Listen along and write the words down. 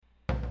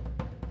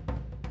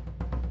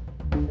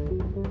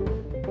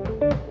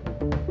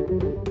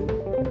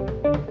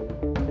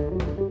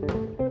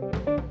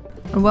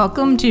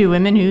Welcome to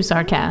Women Who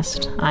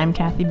Sarcast. I'm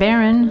Kathy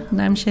Barron.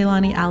 And I'm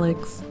Shaylani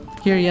Alex.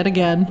 Here yet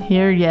again.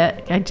 Here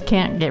yet. I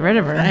can't get rid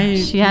of her.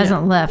 She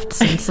hasn't left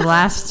since the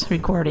last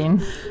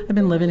recording. I've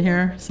been living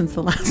here since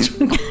the last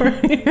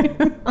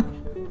recording.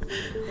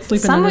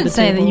 Some would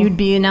say that you'd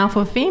be an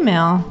alpha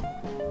female.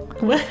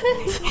 What?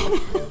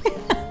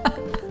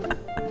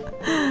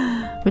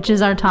 Which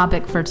is our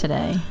topic for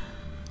today.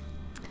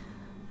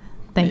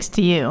 Thanks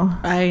to you.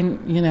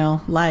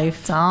 Life.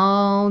 It's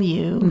all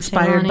you.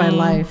 Inspired Shaylani. by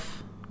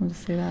life. I'll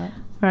just say that.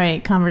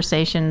 Right.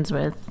 Conversations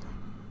with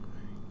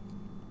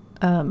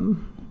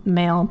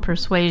male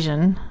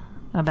persuasion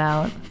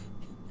about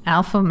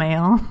alpha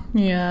male.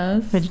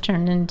 Yes. Which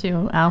turned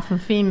into alpha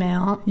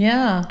female.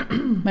 Yeah.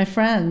 My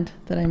friend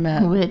that I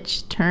met.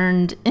 Which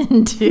turned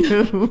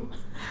into...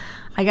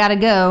 I gotta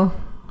go.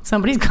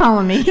 Somebody's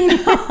calling me.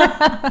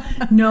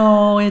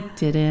 No, it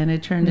didn't.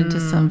 It turned into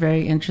some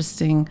very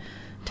interesting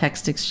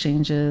text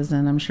exchanges,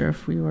 and I'm sure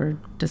if we were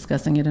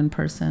discussing it in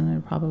person,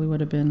 it probably would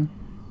have been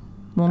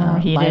more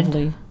heated.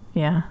 Lively.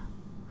 Yeah.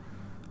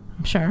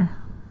 I'm sure.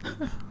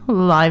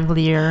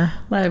 Livelier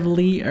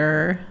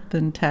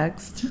than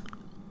text.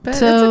 But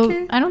so it's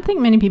okay. I don't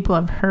think many people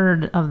have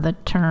heard of the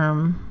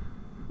term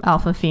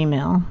alpha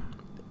female.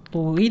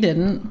 We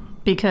didn't.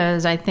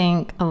 Because I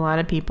think a lot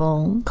of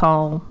people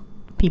call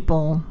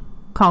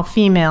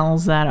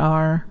females that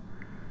are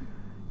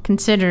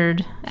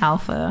considered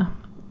alpha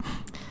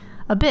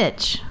a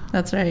bitch.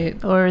 That's right.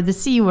 Or the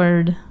C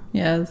word.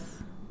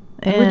 Yes.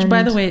 Which,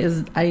 by the way,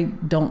 I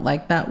don't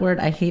like that word.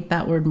 I hate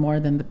that word more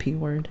than the P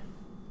word.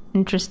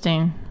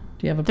 Interesting.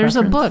 Do you have a preference?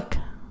 There's a book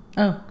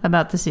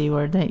about the C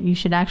word that you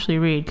should actually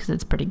read because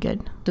it's pretty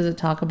good. Does it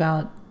talk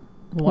about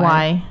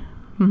why?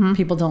 Mm-hmm.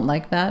 People don't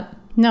like that?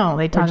 No,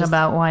 they talk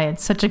about why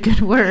it's such a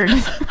good word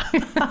and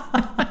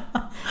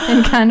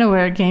kind of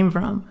where it came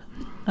from.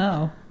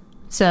 Oh.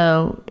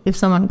 So if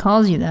someone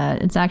calls you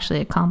that, it's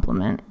actually a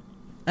compliment.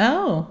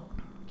 Oh.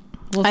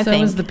 Well, so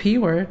is the P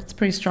word. It's a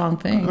pretty strong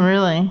thing.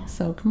 Really?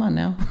 So come on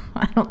now.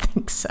 I don't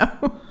think so.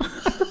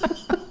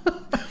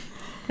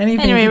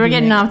 Anyway, we're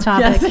getting off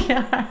topic. Yes,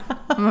 yeah.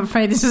 I'm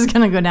afraid this is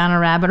going to go down a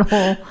rabbit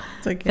hole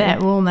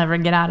that we'll never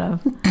get out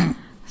of.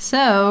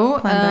 So,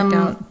 climb back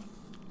out.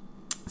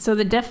 So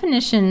the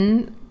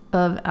definition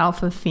of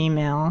alpha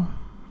female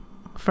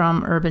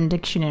from Urban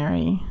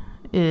Dictionary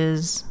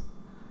is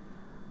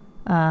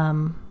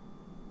an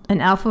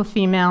alpha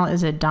female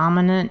is a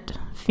dominant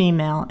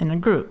female in a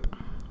group.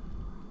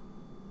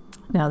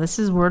 Now, this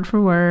is word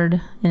for word,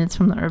 and it's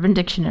from the Urban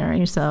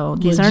Dictionary, so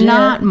these are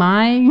not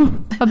my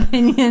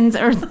opinions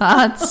or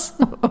thoughts.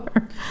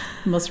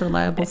 Most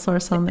reliable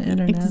source on the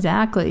internet.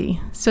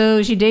 Exactly.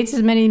 So she dates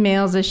as many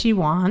males as she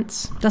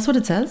wants. That's what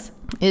it says?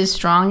 Is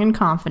strong and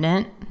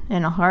confident,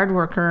 and a hard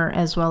worker,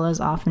 as well as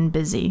often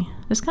busy.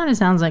 This kind of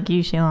sounds like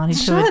you, Shaylani,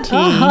 to a T. Shut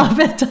up,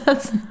 it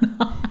does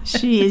not.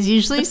 She is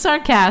usually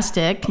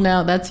sarcastic.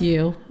 No, that's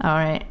you. All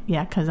right.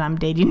 Yeah, because I'm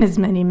dating as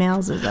many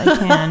males as I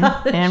can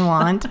and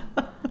want.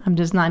 I'm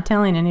just not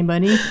telling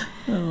anybody.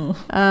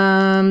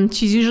 Oh.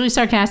 She's usually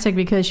sarcastic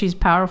because she's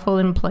powerful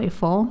and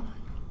playful.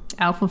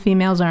 Alpha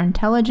females are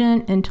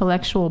intelligent,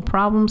 intellectual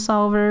problem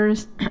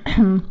solvers.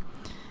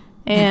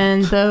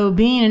 And though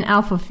being an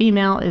alpha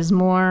female is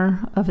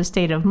more of a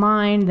state of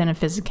mind than a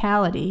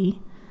physicality,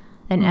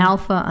 an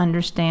alpha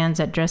understands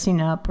that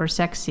dressing up or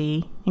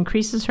sexy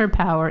increases her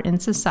power in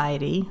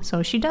society,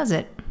 so she does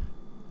it.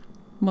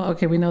 Well,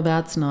 okay, we know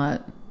that's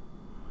not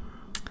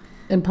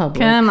in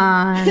public. Come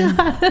on.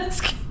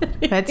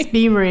 Let's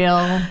be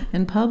real.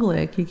 In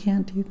public, you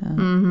can't do that.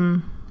 Mm-hmm.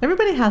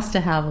 Everybody has to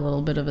have a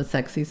little bit of a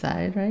sexy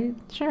side, right?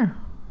 Sure.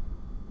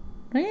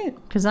 Right?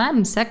 Because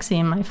I'm sexy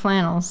in my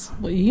flannels.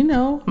 Well, you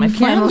know. My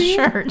flannel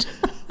shirt.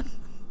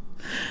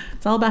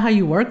 It's all about how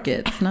you work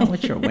it. It's not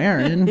what you're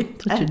wearing.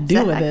 It's what you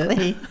do with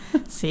it.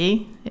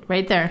 See?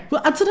 Right there.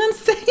 Well, that's what I'm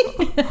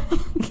saying.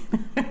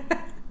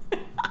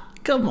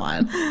 Come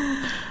on.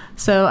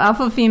 So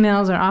alpha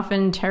females are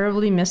often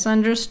terribly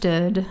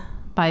misunderstood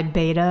by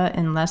beta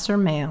and lesser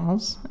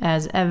males,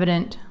 as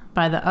evident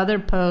by the other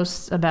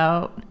posts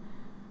about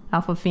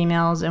alpha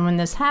females. And when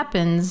this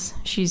happens,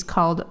 she's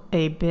called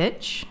a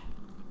bitch,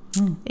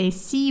 a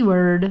C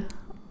word,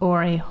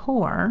 or a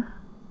whore.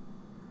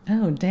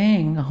 Oh,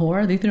 dang. A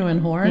whore? They threw in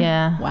whore?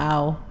 Yeah.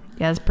 Wow.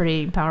 Yeah, it's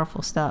pretty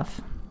powerful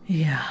stuff.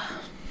 Yeah.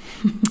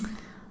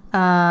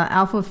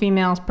 Alpha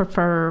females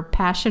prefer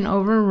passion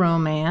over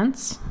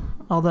romance.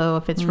 Although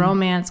if it's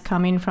romance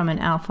coming from an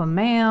alpha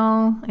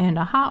male and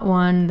a hot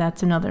one,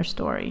 that's another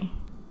story.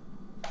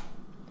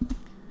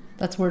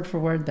 That's word for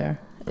word there.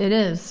 It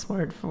is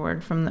word for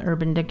word from the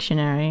Urban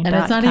Dictionary. And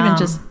it's not even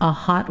just a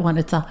hot one.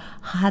 It's a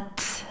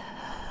hot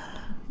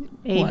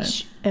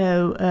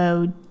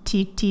HOOTTTT.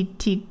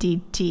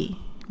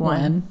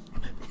 One.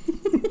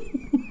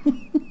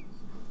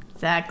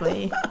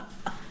 Exactly.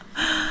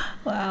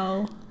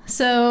 Wow.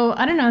 So,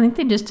 I don't know. I think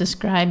they just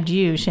described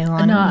you,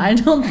 Shaylani. No, I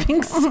don't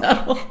think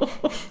so.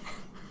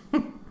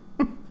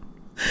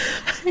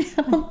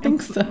 I don't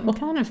think so. I'm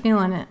kind of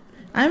feeling it.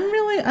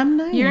 I'm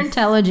nice. You're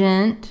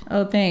intelligent.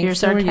 Oh, thanks. You're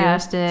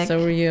sarcastic.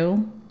 So are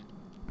you.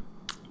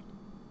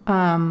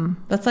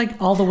 That's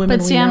like all the women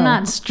but we see, know. I'm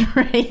not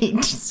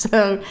straight.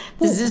 So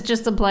does this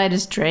just apply to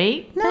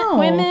straight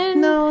women?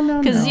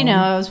 No. Because,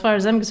 as far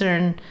as I'm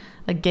concerned,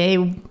 a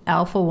gay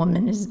alpha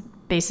woman is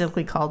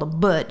basically called a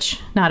butch.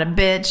 Not a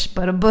bitch,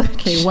 but a butch.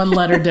 Okay, one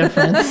letter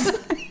difference.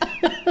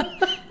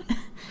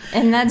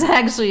 And that's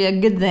actually a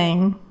good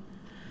thing.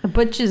 A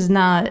butch is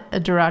not a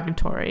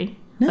derogatory.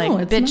 No,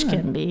 like it's bitch not.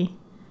 can be.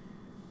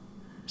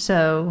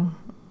 So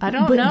I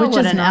don't know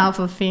what an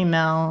alpha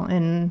female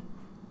in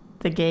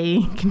the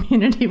gay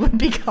community would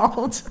be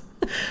called.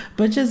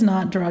 Butch is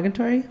not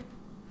derogatory?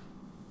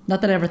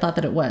 Not that I ever thought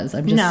that it was.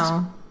 I'm just...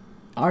 No.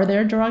 Are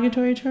there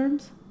derogatory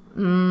terms?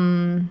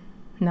 No,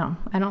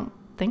 I don't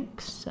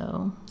think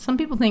so. Some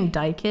people think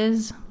dyke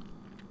is,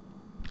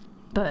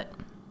 but...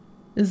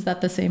 Is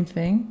that the same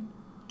thing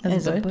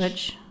as a butch?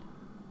 butch?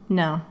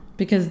 No.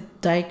 Because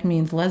dyke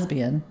means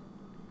lesbian,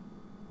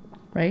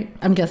 right?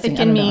 I'm guessing. It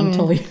can mean... I'm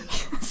totally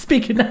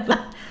speaking of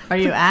that. Are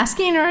you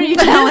asking or are you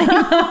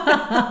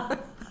telling?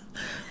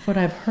 What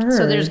I've heard.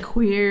 So there's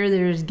queer,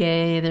 there's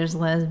gay, there's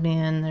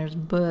lesbian, there's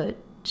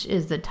butch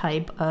is the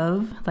type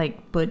of,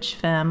 like butch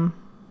femme.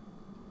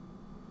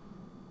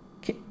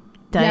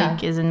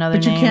 Dyke is another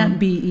name.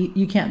 But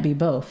you can't be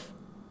both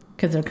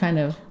because they're kind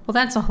of... Well,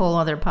 that's a whole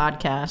other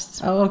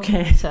podcast. Oh,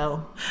 okay.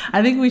 So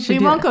I think we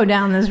won't go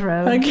down this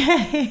road.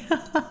 Okay.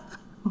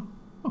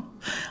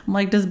 I'm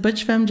like, does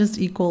butch femme just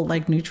equal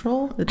like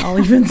neutral? It all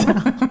evens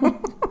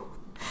out.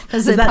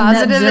 Is it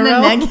positive and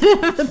a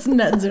negative? It's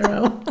net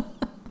zero.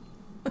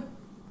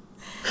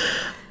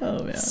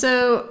 Oh, yeah.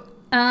 So,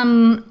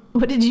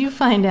 what did you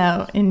find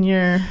out in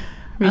your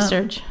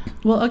research?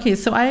 Well, okay,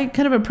 so I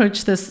kind of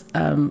approached this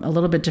a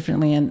little bit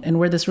differently, and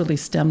where this really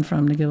stemmed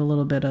from, to give a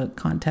little bit of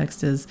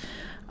context, is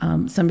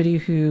somebody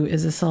who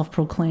is a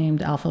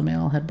self-proclaimed alpha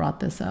male had brought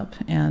this up,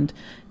 and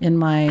in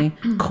my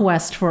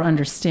quest for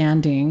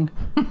understanding...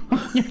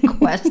 Your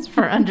quest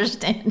for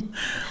understanding.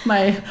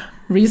 My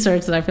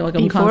research that I feel like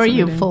I'm Before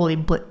you doing. fully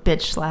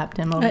bitch slapped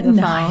him over the phone.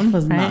 No, I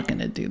was right? not going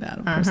to do that,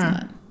 of course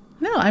not.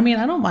 No, I mean,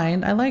 I don't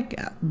mind. I like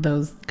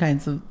those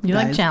kinds of You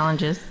guys. like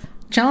challenges.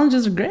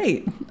 Challenges are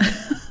great.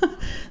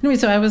 Anyway,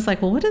 so I was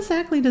like, well, what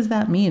exactly does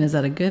that mean? Is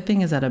that a good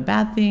thing? Is that a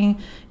bad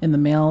thing? In the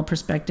male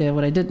perspective,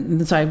 what I did,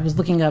 and so I was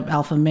looking up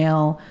alpha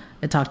male.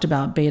 It talked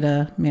about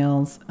beta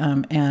males,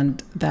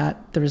 and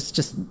that there was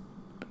just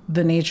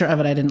the nature of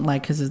it I didn't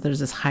like because there's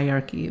this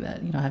hierarchy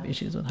that, I have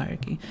issues with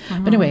hierarchy.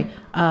 But anyway,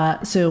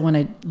 so when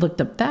I looked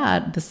up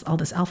all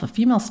this alpha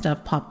female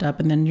stuff popped up,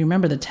 and then you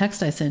remember the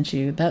text I sent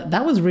you,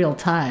 that was real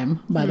time,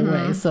 by the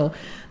way. So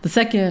the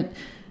second,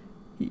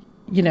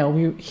 he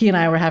and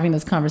I were having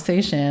this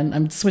conversation,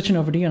 I'm switching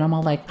over to you and I'm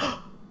all like,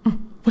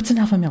 what's an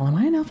alpha male? Am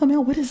I an alpha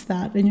male? What is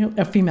that? And you're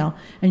a female.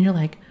 And you're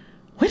like,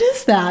 what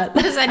is that?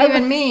 What does that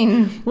even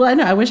mean? Well, I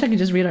know. I wish I could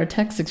just read our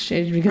text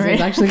exchange because it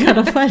was actually kind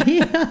of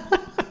funny.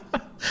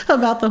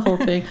 About the whole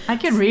thing. I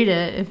could read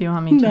it if you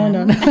want me to.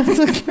 No,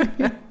 it's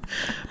okay.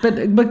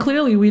 But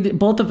clearly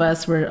both of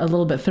us were a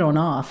little bit thrown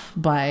off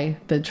by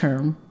the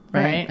term,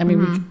 right? I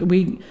mean,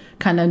 we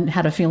kind of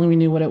had a feeling we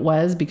knew what it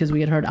was because we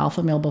had heard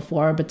alpha male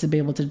before, but to be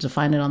able to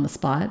define it on the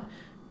spot,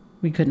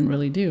 we couldn't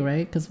really do,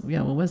 right? Because,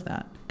 what was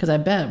that? Because I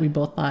bet we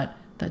both thought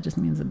that just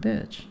means a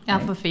bitch.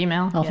 Alpha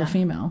female. Alpha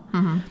female.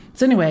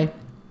 So anyway,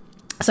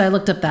 so I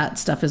looked up that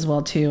stuff as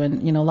well too.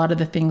 And, a lot of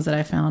the things that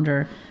I found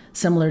are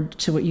similar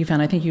to what you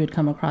found. I think you would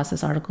come across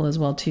this article as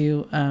well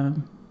too.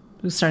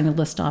 It was starting to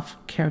list off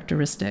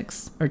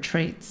characteristics or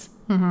traits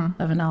of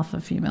an alpha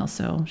female.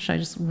 So should I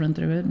just run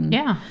through it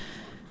and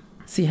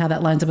see how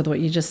that lines up with what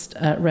you just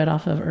read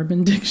off of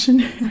Urban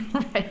Dictionary?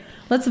 Right.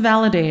 Let's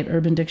validate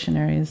Urban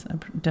Dictionary's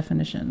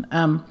definition.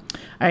 All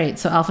right,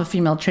 so alpha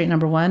female trait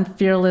number 1,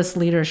 fearless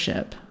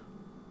leadership.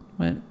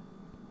 What?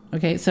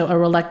 Okay, so a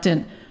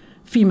reluctant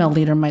female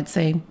leader might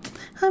say,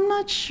 I'm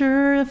not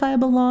sure if I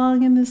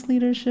belong in this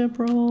leadership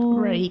role.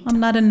 Right. I'm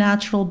not a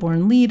natural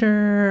born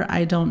leader.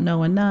 I don't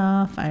know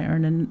enough. I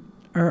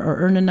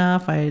earn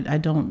enough. I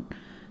don't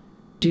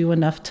do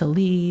enough to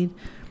lead.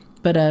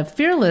 But a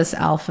fearless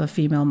alpha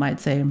female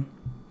might say,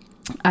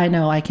 I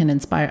know I can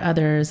inspire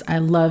others. I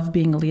love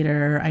being a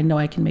leader. I know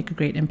I can make a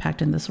great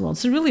impact in this world.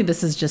 So really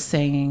this is just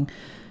saying,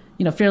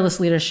 fearless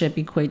leadership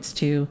equates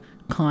to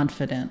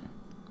confident,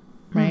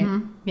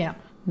 right? Yeah.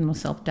 No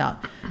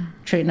self-doubt.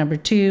 Trait number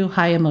 2,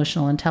 high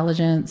emotional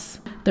intelligence.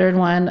 Third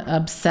one,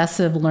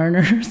 obsessive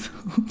learners.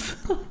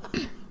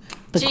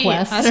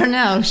 Quest. I don't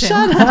know.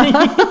 Shut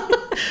up.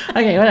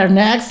 Okay, whatever.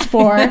 Next,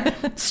 4,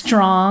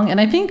 strong. And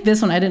I think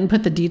this one, I didn't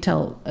put the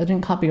detail, I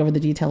didn't copy over the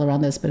detail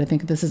around this, but I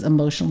think this is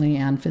emotionally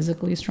and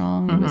physically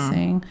strong, I was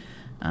saying.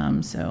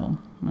 So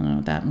I don't know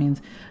what that means.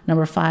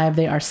 Number 5,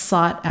 they are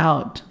sought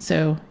out.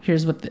 So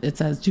here's what it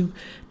says. Do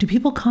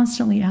people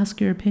constantly ask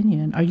your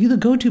opinion? Are you the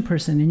go-to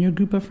person in your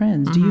group of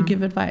friends? Do you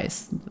give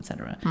advice,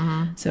 etc.?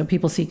 So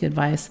people seek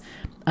advice.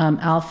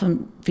 Alpha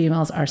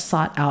females are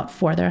sought out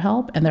for their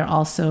help, and they're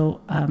also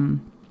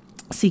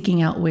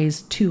seeking out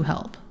ways to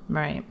help.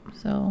 Right.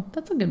 So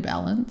that's a good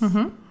balance.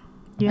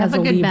 You have As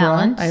a good Libra,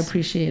 balance. I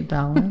appreciate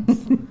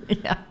balance.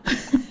 Yeah.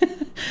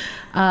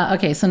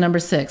 Okay, so number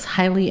 6,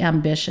 highly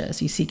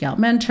ambitious. You seek out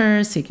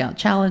mentors, seek out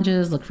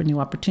challenges, look for new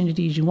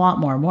opportunities. You want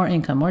more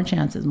income, more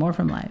chances, more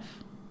from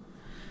life.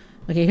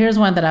 Okay, here's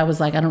one that I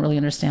was like, I don't really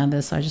understand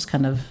this, so I just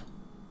kind of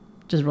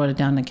just wrote it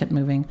down and kept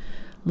moving.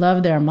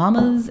 Love their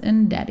mamas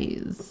and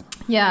daddies.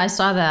 Yeah, I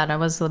saw that. I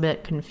was a little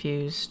bit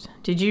confused.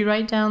 Did you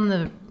write down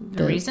the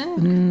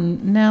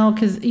reason? No,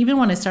 because even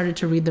when I started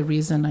to read the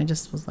reason, I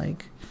just was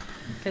like,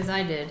 Because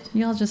I did.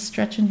 y'all just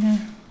stretching here?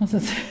 What's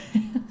it say?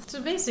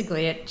 So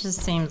basically, it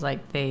just seems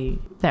like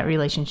that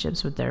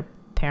relationships with their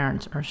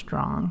parents are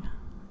strong,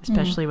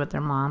 especially with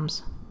their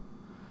moms.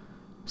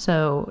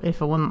 So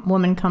if a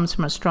woman comes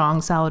from a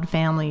strong, solid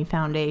family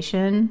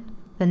foundation,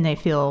 then they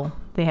feel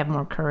they have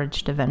more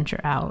courage to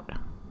venture out.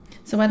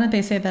 So why don't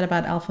they say that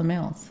about alpha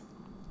males?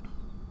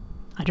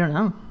 I don't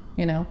know.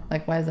 You know,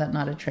 like, why is that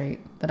not a trait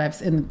that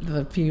I've in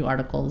the few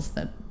articles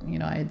that, you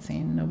know, I had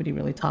seen? Nobody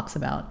really talks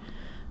about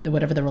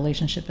whatever the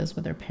relationship is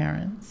with their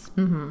parents.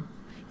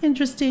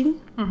 Interesting.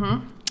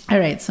 All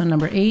right, so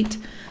number 8,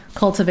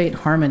 cultivate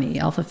harmony.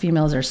 Alpha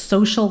females are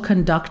social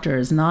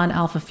conductors.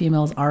 Non-alpha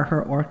females are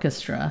her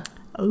orchestra.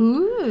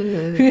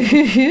 Ooh.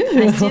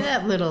 I see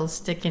that little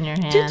stick in your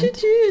hand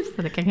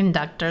for the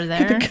conductor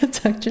there. The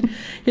conductor.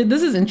 Yeah,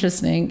 this is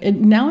interesting.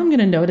 And now I'm going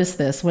to notice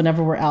this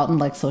whenever we're out in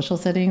like social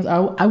settings.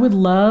 I would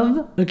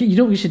love, okay, you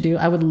know what we should do?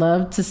 I would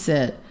love to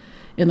sit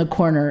in the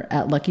corner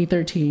at Lucky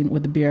 13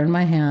 with a beer in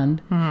my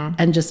hand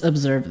and just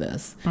observe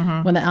this.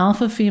 When the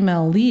alpha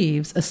female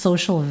leaves, a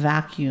social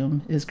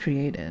vacuum is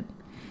created.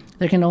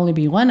 There can only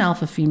be one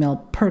alpha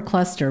female per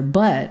cluster,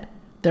 but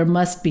there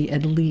must be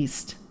at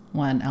least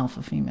one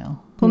alpha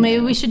female. Well,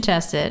 maybe we should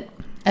test it.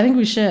 I think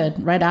we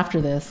should, right after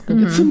this, go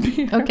get some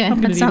beer. Okay,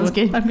 that sounds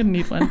good. I'm going to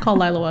need one. Call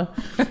Liloa.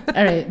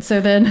 All right, so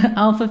then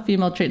alpha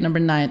female trait number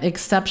 9,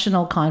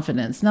 exceptional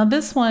confidence. Now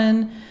this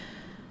one,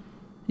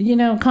 you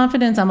know,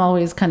 confidence, I'm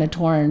always kind of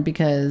torn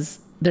because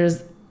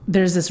there's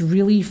this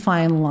really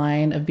fine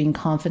line of being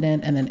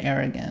confident and then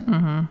arrogant,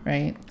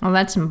 right? Well,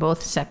 that's in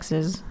both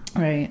sexes.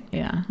 Right.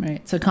 Yeah.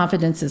 Right. So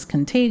confidence is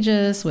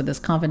contagious. With this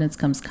confidence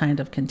comes kind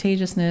of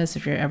contagiousness.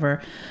 If you're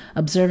ever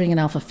observing an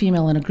alpha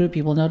female in a group,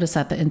 you will notice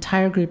that the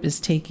entire group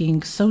is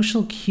taking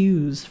social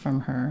cues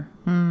from her.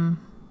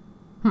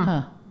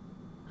 Huh.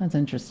 That's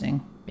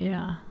interesting.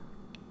 Yeah.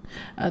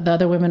 The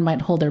other women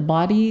might hold their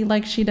body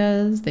like she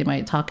does. They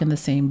might talk in the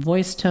same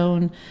voice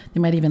tone.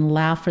 They might even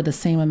laugh for the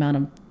same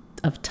amount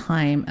of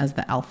time as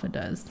the alpha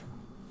does.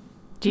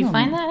 Do you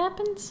find that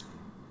happens?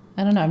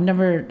 I don't know. I've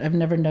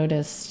never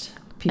noticed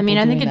people. I mean,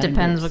 I think doing it that in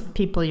depends groups. what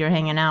people you're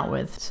hanging out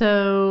with.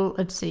 So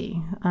let's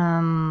see.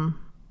 When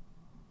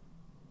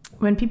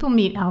people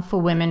meet alpha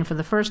women for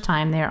the first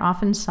time, they are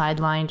often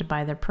sidelined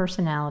by their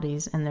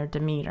personalities and their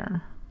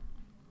demeanor.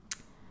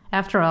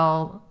 After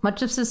all,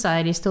 much of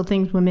society still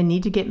thinks women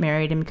need to get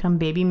married and become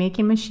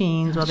baby-making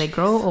machines while they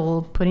grow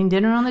old, putting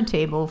dinner on the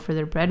table for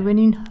their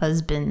breadwinning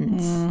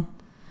husbands.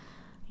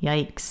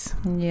 Yikes.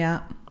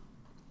 Yeah.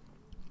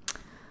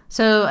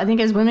 So I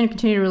think as women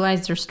continue to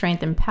realize their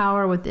strength and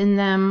power within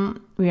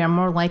them, we are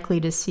more likely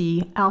to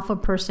see alpha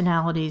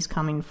personalities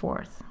coming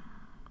forth.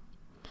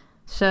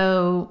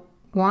 So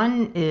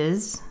one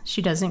is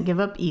she doesn't give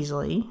up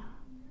easily.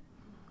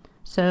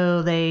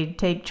 So they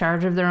take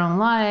charge of their own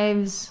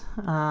lives,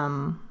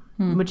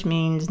 which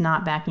means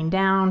not backing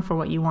down for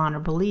what you want or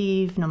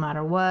believe, no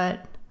matter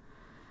what.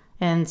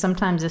 And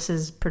sometimes this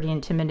is pretty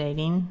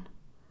intimidating.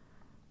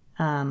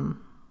 And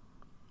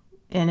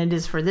it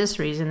is for this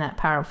reason that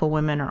powerful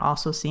women are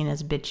also seen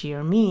as bitchy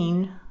or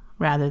mean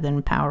rather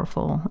than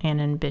powerful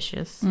and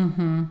ambitious.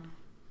 Mm-hmm.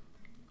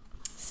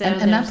 So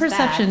and that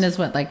perception is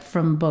what, like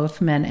from both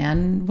men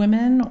and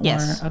women? Or?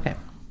 Yes. Okay.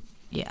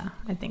 Yeah,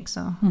 I think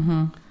so.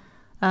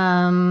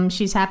 Mm-hmm.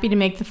 She's happy to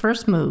make the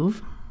first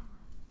move.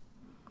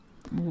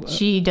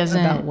 She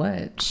doesn't. About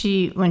what?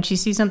 When she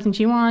sees something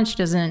she wants, she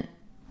doesn't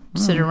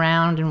sit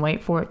around and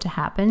wait for it to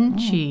happen.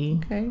 She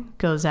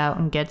goes out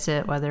and gets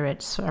it, whether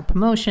it's a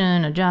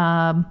promotion, a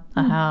job,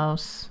 a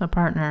house, a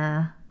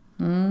partner.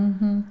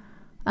 Mm-hmm.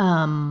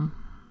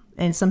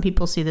 And some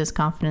people see this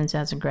confidence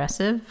as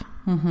aggressive.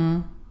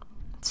 Mm-hmm.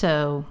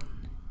 So,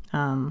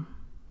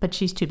 but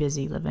she's too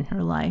busy living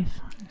her life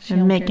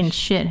and making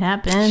shit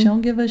happen. She don't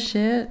give a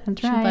shit.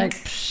 That's She's right. like,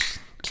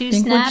 Two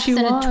think what snaps you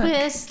and want. a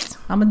twist.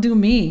 I'm gonna do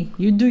me.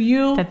 You do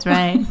you. That's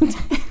right.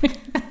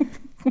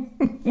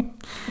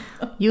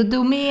 You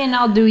do me and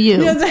I'll do you.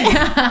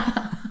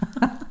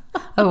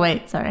 Oh,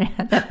 wait. Sorry. I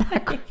had that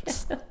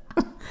backwards.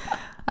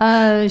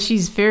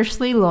 She's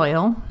fiercely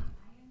loyal.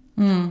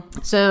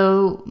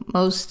 So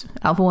most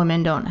alpha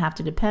women don't have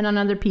to depend on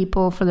other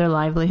people for their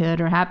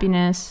livelihood or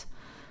happiness.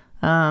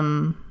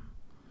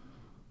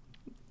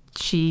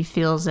 She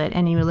feels that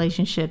any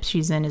relationship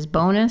she's in is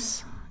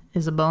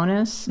a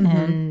bonus,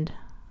 and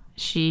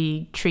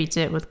she treats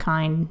it with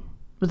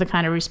the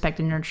kind of respect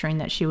and nurturing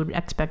that she would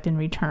expect in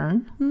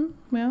return.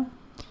 Well,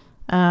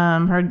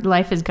 her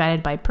life is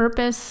guided by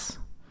purpose.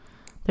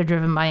 They're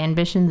driven by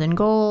ambitions and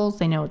goals.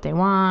 They know what they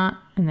want,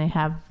 and they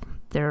have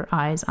their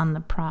eyes on the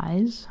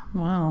prize.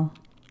 Wow.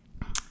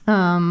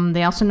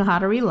 They also know how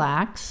to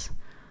relax,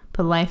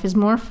 but life is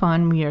more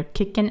fun. We are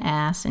kicking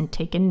ass and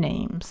taking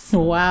names.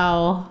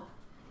 Wow.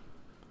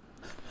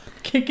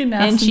 Kicking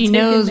ass And she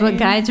knows what names.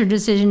 guides her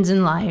decisions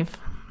in life.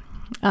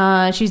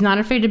 She's not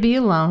afraid to be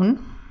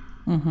alone.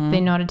 Mm-hmm.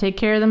 They know how to take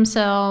care of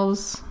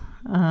themselves.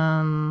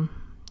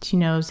 She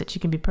knows that she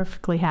can be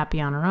perfectly happy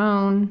on her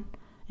own.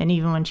 And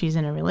even when she's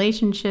in a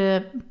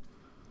relationship,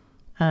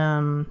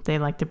 they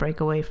like to break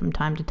away from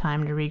time to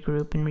time to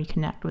regroup and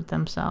reconnect with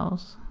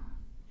themselves.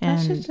 And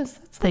That's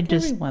they like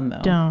just everyone,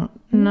 though. don't.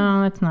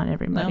 No, that's not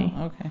everybody.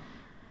 No? Okay.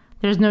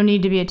 There's no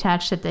need to be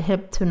attached at the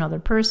hip to another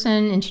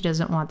person, and she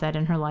doesn't want that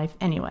in her life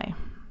anyway.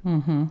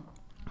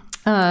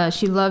 Mm-hmm.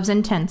 She loves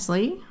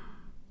intensely.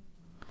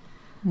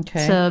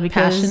 Okay. So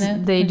because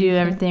Passionate, they would do you say?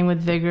 everything with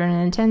vigor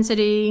and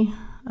intensity,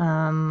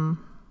 and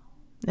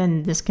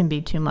this can be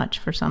too much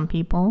for some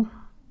people,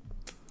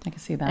 I can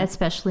see that.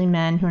 especially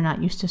men who are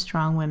not used to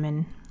strong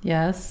women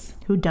Yes.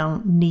 who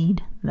don't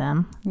need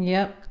them,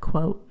 Yep.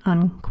 quote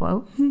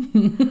unquote.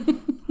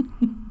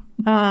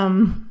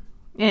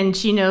 And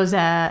she knows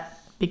that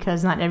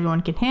because not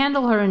everyone can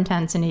handle her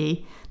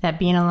intensity, that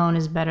being alone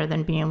is better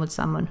than being with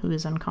someone who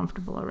is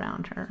uncomfortable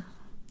around her.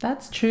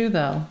 That's true,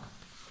 though.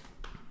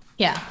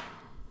 Yeah.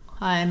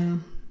 I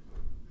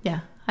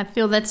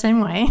feel that same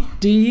way.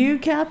 Do you,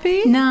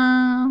 Kathy?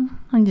 No,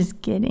 I'm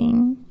just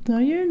kidding. No,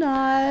 you're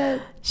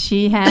not.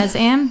 She has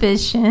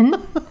ambition.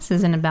 This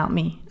isn't about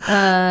me.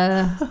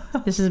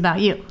 This is about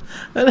you.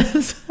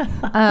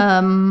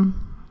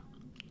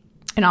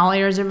 In all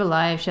areas of her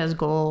life, she has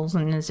goals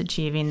and is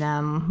achieving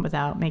them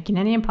without making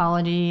any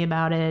apology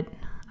about it.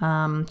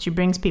 She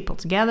brings people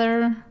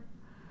together.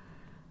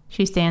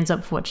 She stands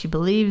up for what she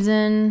believes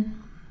in.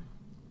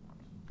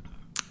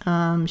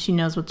 She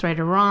knows what's right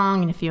or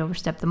wrong, and if you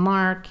overstep the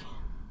mark,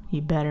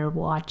 you better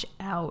watch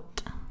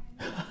out.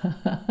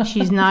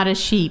 She's not a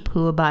sheep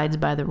who abides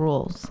by the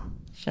rules.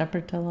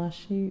 Shepherd to lost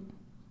sheep.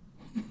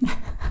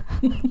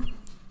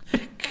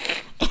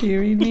 Do you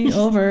read me?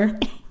 Over.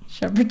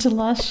 Shepherd to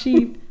lost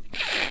sheep.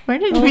 Where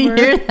did we Over.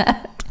 hear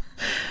that?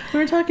 We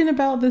were talking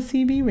about the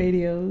CB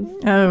radios.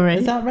 Oh, right.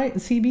 Is that right?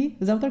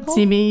 CB? Is that what they're called?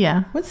 CB,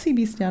 yeah. What's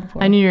CB stand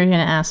for? I knew you were going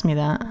to ask me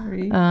that.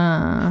 Sorry.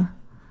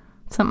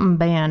 Something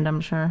band,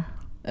 I'm sure.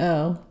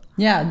 Oh.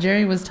 Yeah,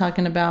 Jerry was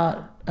talking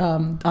about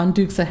on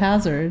Dukes of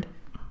Hazzard.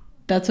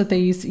 That's what they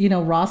used to,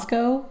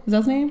 Roscoe? Is that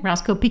his name?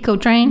 Roscoe Pico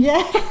Train?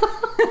 Yeah.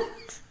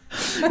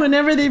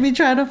 Whenever they be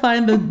trying to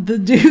find the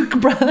Duke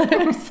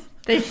brothers.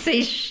 They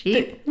say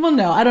sheep. Well,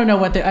 no, I don't know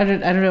what I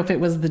don't know if it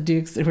was the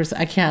Dukes.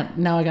 I can't,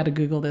 now I got to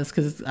Google this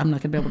because I'm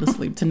not going to be able to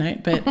sleep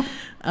tonight. But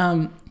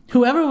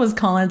whoever was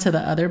calling to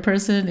the other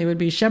person, it would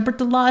be shepherd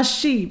the lost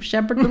sheep,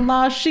 shepherd the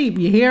lost sheep.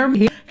 You hear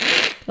me?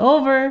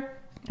 Over.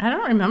 I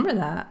don't remember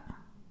that.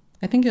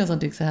 I think it was on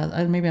Dukes of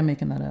Hazzard. Maybe I'm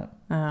making that up.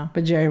 Oh.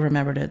 But Jerry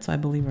remembered it, so I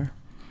believe her.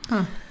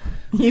 Huh.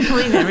 You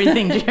believe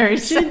everything Jerry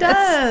says. She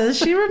does.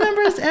 She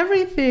remembers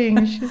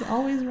everything. She's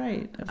always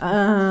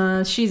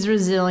right. She's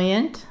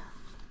resilient.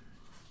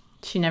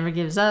 She never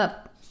gives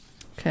up.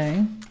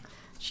 Okay.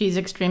 She's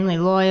extremely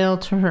loyal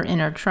to her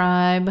inner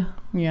tribe.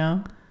 Yeah.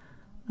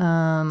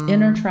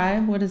 Inner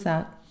tribe? What is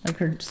that? Like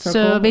her circle?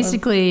 So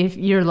basically, if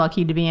you're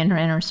lucky to be in her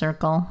inner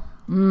circle.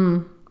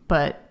 Mm.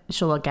 But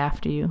she'll look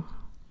after you.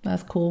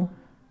 That's cool.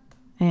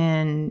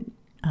 And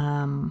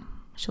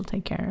she'll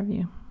take care of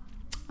you.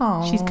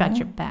 Oh, She's got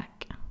your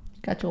back.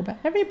 Got your back.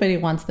 Everybody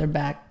wants their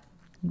back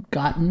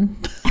gotten.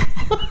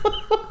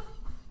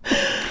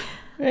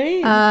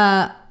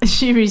 Right?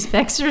 She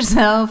respects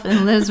herself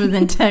and lives with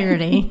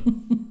integrity.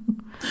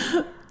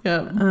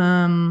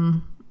 Yeah.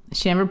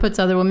 She never puts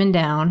other women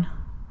down.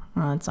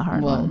 Oh, that's a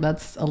hard one.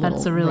 That's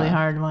That's a really rough.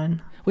 hard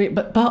one. Wait,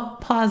 but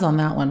pause on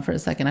that one for a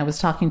second. I was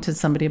talking to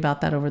somebody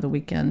about that over the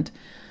weekend.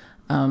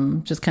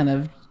 Just kind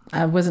of,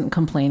 I wasn't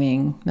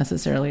complaining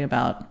necessarily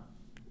about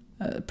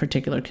a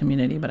particular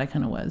community, but I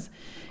kind of was.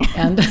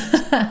 And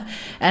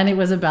and it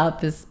was about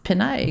this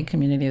Pinay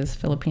community, this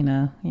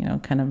Filipina,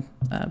 kind of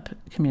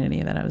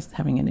community that I was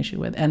having an issue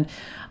with. And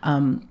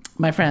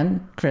my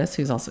friend, Chris,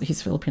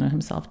 he's Filipino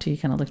himself too, he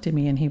kind of looked at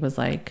me and he was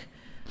like,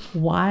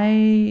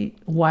 why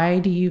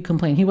do you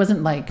complain? He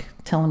wasn't like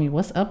telling me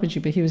what's up with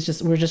you, but we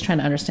were just trying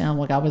to understand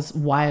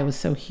why I was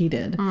so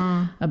heated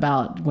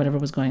about whatever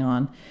was going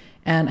on.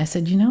 And I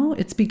said,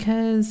 it's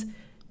because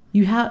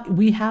we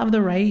have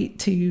the right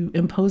to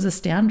impose a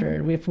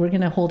standard. If we're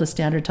going to hold a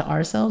standard to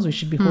ourselves, we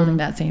should be holding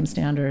that same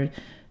standard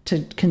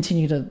to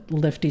continue to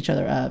lift each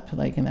other up,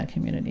 like in that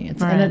community.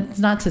 And it's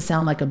not to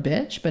sound like a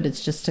bitch, but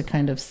it's just to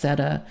kind of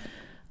set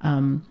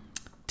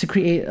to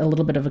create a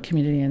little bit of a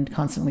community and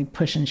constantly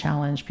push and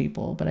challenge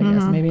people. But I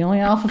guess maybe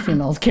only alpha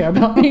females care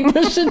about being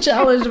pushed and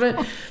challenged.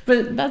 But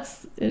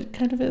it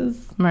kind of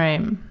is.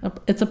 Right.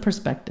 It's a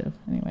perspective.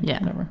 Anyway, Yeah.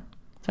 whatever.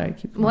 Sorry,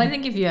 keep going. Well, I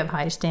think if you have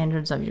high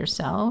standards of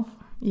yourself,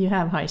 you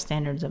have high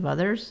standards of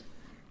others.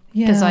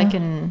 Yeah. Because I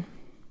can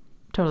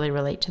totally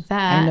relate to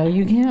that. I know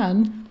you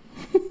can.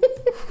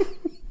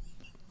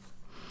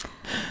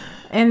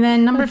 And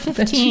then number I bet you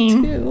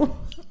 15, do.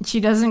 she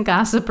doesn't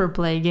gossip or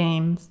play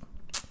games.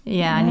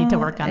 Yeah, I need to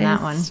work on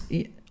that one.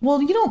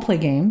 Well, you don't play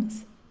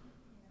games.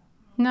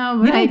 No,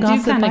 but You don't I do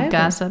gossip kind either. of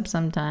gossip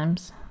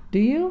sometimes. Do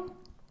you?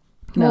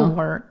 Well,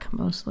 work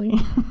mostly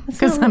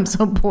because I'm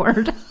so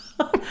bored.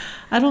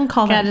 I don't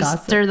call that Gotta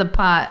gossip. stir the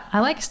pot. I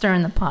like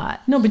stirring the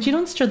pot. No, but you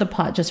don't stir the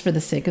pot just for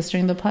the sake of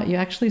stirring the pot. You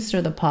actually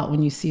stir the pot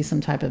when you see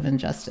some type of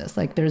injustice.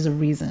 Like there's a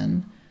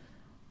reason.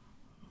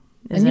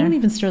 And you don't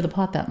even stir the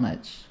pot that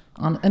much.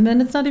 And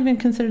then it's not even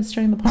considered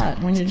stirring the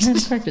pot when you're trying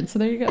to correct it. So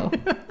there you go.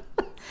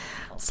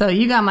 So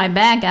you got my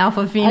back,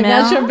 alpha female.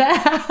 I got your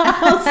back.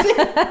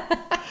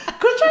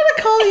 Quit trying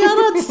to call me out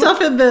on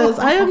stuff in this.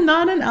 I am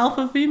not an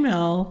alpha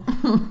female.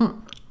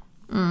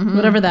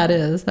 Whatever that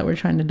is that we're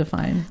trying to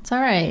define. It's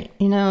all right.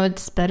 You know,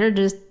 it's better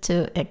just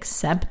to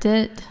accept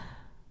it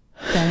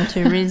than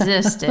to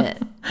resist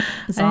it.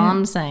 That's all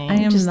I'm saying. I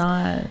am just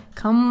not.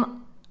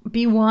 come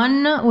be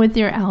one with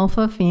your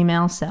alpha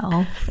female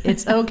self.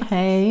 It's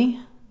okay.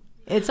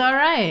 It's all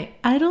right.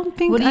 I don't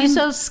think. What are you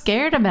so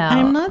scared about?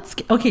 I'm not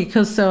scared. Okay,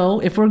 because so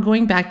if we're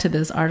going back to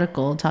this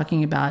article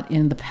talking about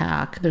in the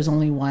pack, there's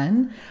only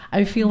one.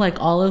 I feel like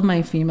all of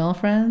my female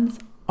friends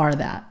are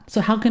that.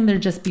 So how can there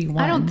just be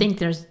one? I don't think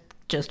there's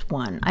just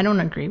one. I don't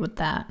agree with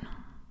that.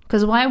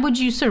 Because why would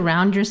you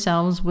surround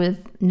yourselves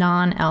with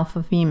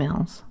non-alpha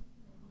females?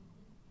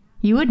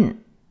 You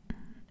wouldn't.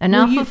 An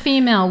alpha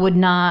female would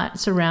not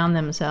surround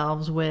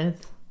themselves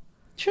with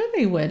Sure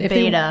they would.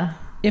 beta.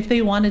 If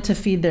they wanted to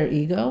feed their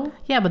ego.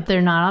 Yeah, but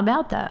they're not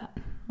about that.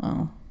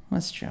 Oh,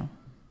 that's true.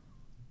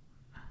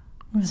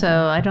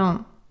 So I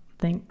don't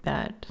think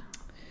that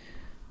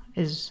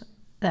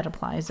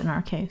applies in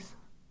our case.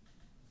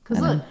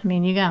 Because look, I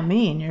mean, you got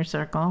me in your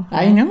circle.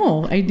 Right? I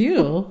know, I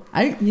do.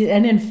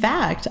 And in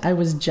fact, I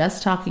was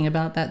just talking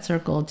about that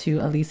circle to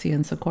Alicia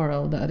and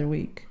Socorro the other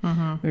week.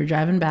 We were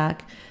driving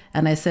back,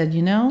 and I said,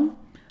 you know,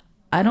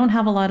 I don't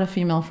have a lot of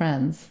female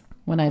friends.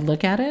 When I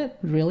look at it,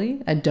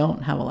 really, I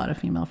don't have a lot of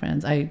female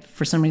friends.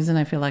 For some reason,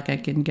 I feel like I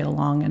can get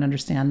along and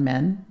understand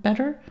men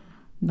better.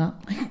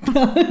 Not like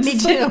that. Me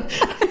too.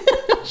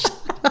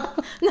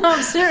 No,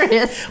 I'm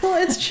serious.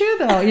 Well, it's true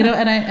though, you know.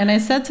 And I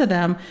said to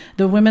them,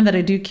 the women that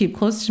I do keep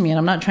close to me, and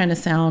I'm not trying to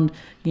sound,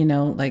 you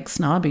know, like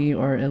snobby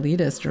or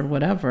elitist or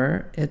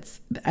whatever.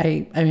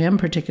 I am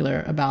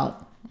particular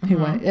about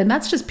who and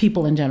that's just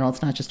people in general.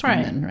 It's not just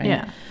women, right?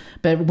 Yeah.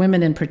 But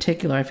women in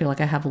particular, I feel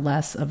like I have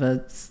less of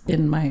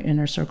in my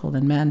inner circle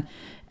than men,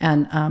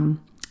 and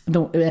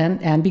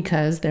and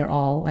because they're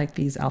all like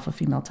these alpha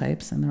female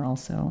types, and they're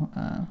also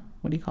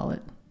what do you call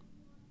it?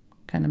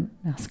 Kind of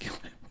masculine.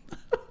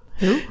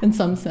 Who? In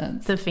some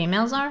sense. The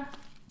females are?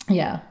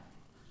 Yeah.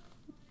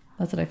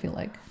 That's what I feel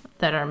like.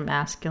 That are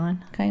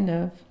masculine? Kind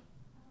of.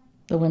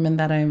 The women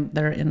that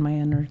are in my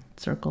inner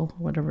circle,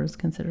 whatever is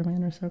considered my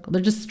inner circle.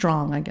 They're just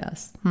strong, I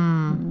guess.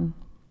 I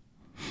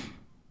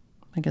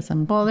guess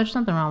Well, there's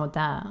nothing wrong with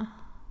that.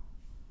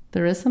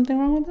 There is something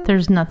wrong with that?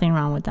 There's nothing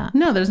wrong with that.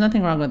 No, there's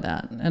nothing wrong with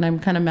that. And I'm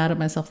kind of mad at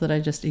myself that I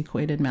just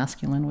equated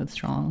masculine with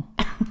strong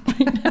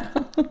right now.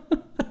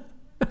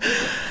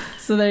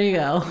 So there you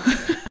go.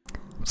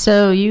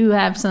 So you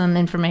have some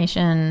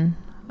information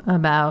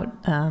about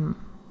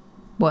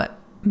what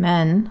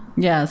men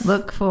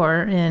look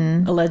for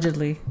in alleged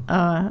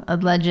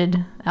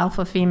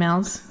alpha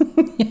females.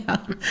 Yeah.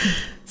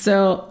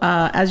 So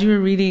as you were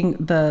reading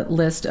the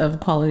list of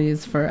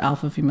qualities for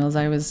alpha females,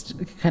 I was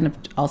kind of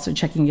also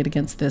checking it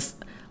against this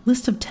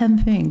list of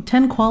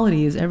 10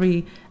 qualities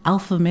every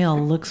alpha male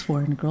looks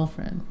for in a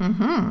girlfriend.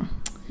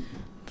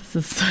 This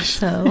is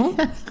so.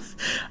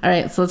 All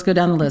right, so let's go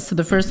down the list. So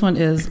the first one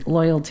is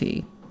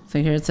loyalty.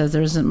 So here it says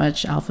there isn't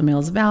much alpha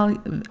males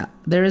values.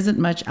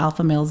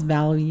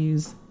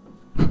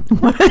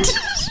 What?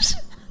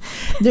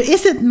 There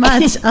isn't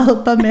much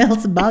alpha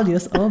males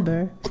values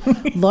over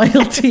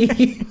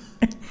loyalty.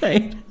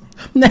 Right.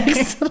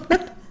 Next.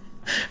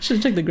 Should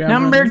have checked the grammar.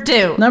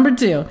 Number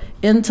two,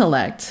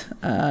 intellect.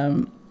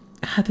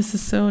 This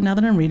is so, now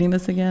that I'm reading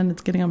this again,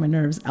 it's getting on my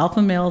nerves.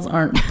 Alpha males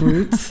aren't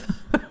brutes.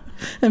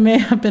 It may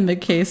have been the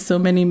case so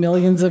many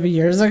millions of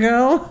years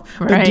ago,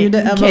 but due to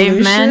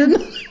evolution. Cavemen.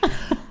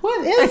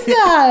 What is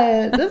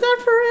that? Is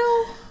that for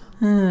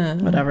real?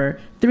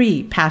 Whatever.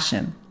 3,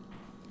 passion.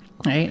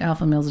 Right?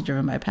 Alpha males are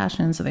driven by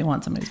passion, so they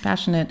want somebody who's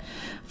passionate.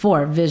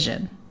 4,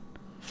 vision.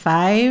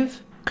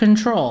 5,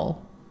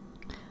 control.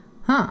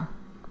 Huh.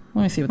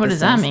 Let me see what does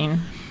says. That mean?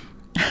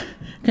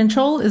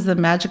 Control is the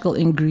magical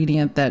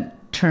ingredient that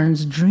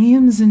turns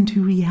dreams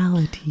into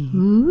reality.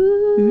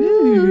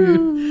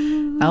 Ooh.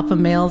 Alpha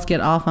males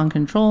get off on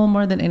control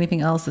more than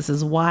anything else. This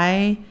is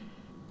why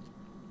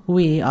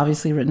we,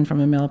 obviously written from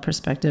a male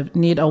perspective,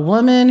 need a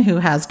woman who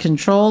has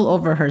control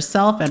over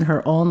herself and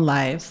her own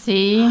life.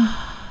 See?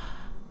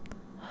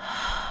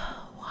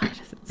 Why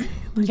does it say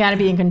you got to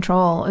be in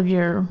control of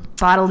your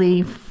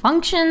bodily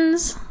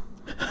functions.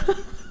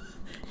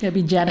 Gotta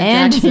be Janet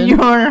and Jackson.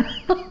 You're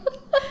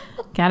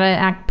gotta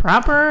act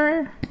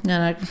proper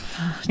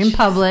in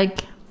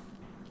public.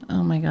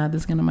 Oh my God,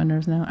 this is getting on my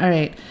nerves now. All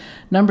right.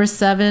 Number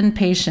 7,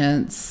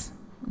 patience.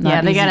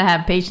 Yeah, they got to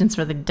have patience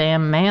for the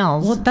damn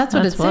males. Well, that's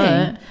what it's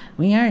saying.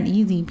 We aren't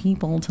easy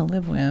people to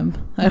live with.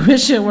 I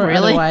wish it were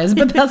otherwise,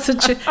 but that's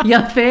what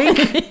you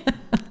think?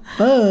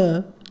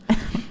 All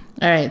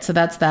right, so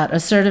that's that.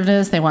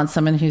 Assertiveness, they want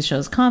someone who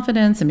shows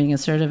confidence, and being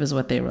assertive is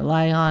what they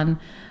rely on.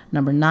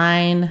 Number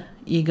 9,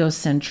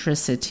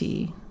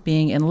 egocentricity.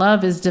 Being in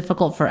love is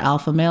difficult for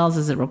alpha males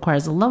as it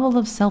requires a level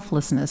of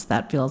selflessness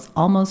that feels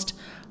almost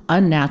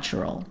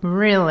unnatural.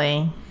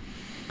 Really?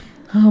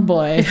 Oh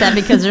boy. Is that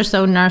because they're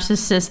so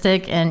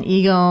narcissistic and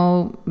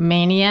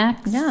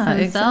egomaniacs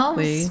themselves?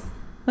 Exactly.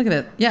 Look at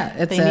it.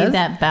 Yeah, They need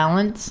that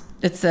balance.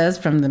 It says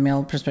from the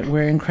male perspective,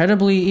 we're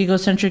incredibly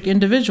egocentric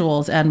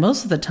individuals, and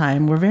most of the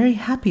time we're very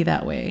happy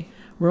that way.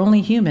 We're only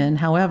human,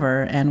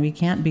 however, and we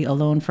can't be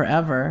alone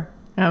forever.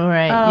 Oh,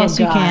 right. Yes,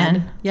 God. you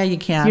can. Yeah, you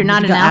can. You're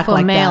not You an gotta act alpha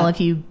like male that.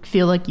 if you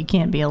feel like you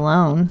can't be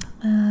alone.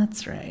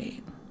 That's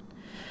right.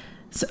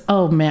 So,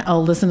 oh man,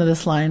 listen to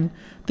this line.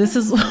 This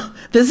is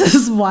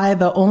why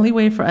the only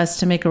way for us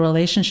to make a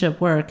relationship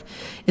work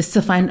is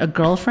to find a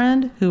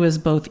girlfriend who is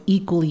both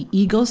equally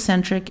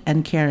egocentric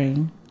and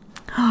caring.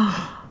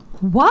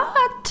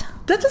 What?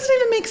 That doesn't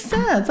even make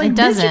sense. Like, It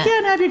doesn't. bitch, you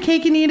can't have your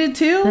cake and eat it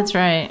too? That's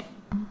right.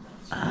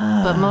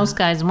 But most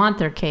guys want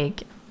their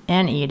cake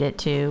and eat it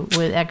too,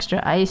 with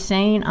extra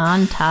icing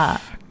on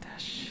top.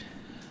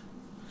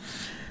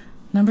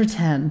 Number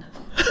 10.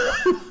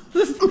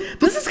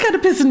 This is kind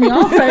of pissing me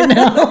off right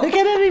now. Like,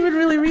 I didn't even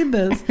really read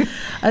this.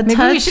 Maybe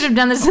we should have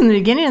done this in the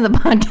beginning of the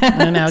podcast.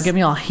 I know, get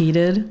me all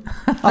heated,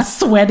 all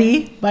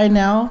sweaty by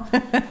now.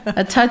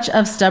 A touch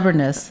of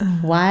stubbornness.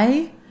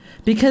 Why?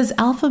 Because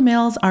alpha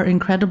males are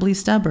incredibly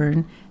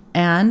stubborn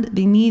and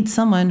they need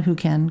someone who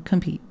can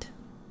compete.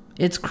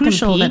 It's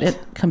crucial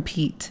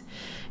compete.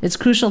 It's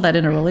crucial that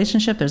in a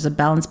relationship there's a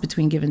balance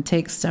between give and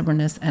take,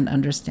 stubbornness, and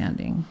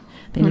understanding.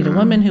 They need a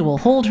woman who will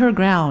hold her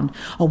ground,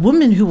 a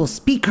woman who will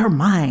speak her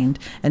mind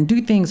and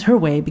do things her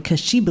way because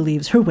she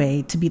believes her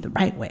way to be the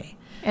right way.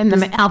 And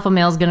the alpha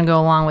male is going to go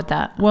along with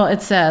that. Well,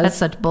 it says... That's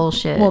such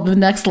bullshit. Well, the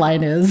next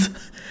line is,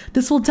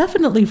 this will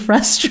definitely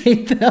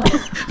frustrate them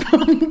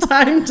from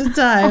time to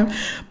time.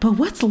 But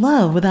what's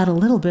love without a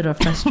little bit of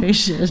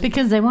frustration?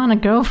 Because they want a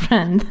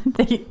girlfriend.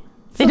 They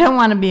don't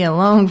want to be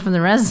alone for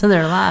the rest of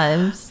their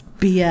lives.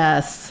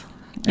 BS.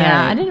 Yeah,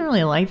 All right. I didn't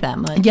really like that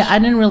much. Yeah, I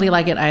didn't really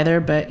like it either,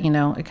 but,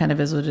 it kind of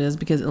is what it is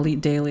because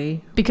Elite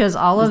Daily. Because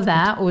all of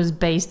that was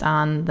based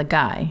on the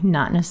guy,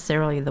 not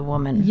necessarily the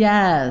woman.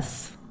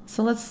 Yes.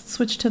 So let's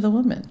switch to the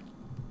woman.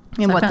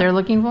 And what they're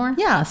looking for?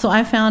 Yeah, so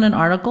I found an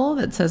article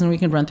that says, and we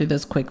can run through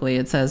this quickly.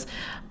 It says,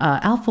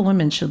 alpha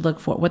women should look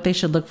for, what they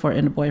should look for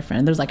in a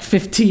boyfriend. There's like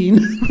 15.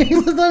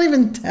 It's not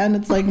even 10,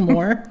 it's like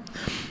more.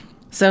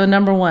 So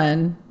number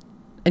 1,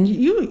 and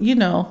you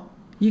know,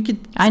 you could...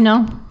 I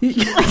know.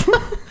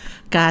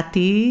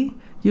 Kati,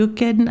 you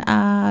can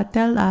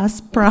tell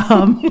us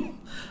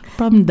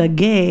from the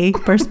gay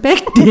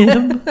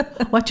perspective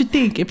what you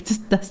think, if it's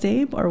the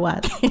same or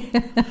what.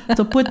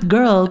 So put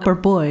girl per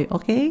boy,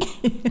 okay?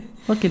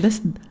 Okay,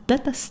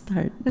 let us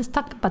start. Let's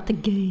talk about the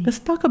gay. Let's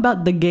talk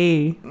about the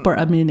gay for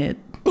a minute.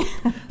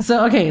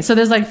 So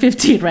there's like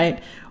 15,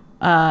 right?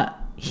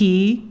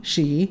 He,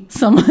 she,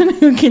 someone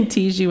who can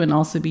tease you and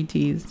also be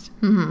teased.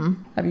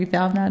 Mm-hmm. Have you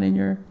found that in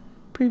your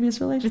previous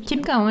relationship? Just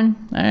keep going.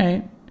 All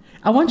right.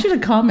 I want you to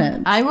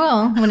comment. I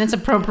will when it's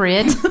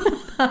appropriate.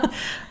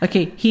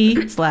 Okay,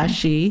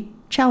 he/she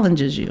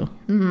challenges you.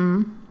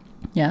 Mm-hmm.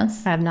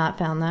 Yes? I have not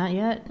found that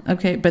yet.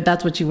 Okay, but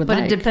that's what you would like.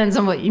 But it depends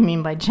on what you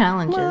mean by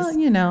challenges.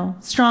 Well,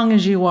 strong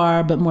as you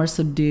are, but more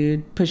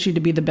subdued. Push you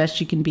to be the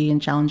best you can be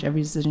and challenge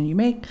every decision you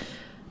make.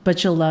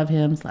 But you'll love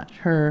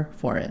him/her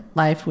for it.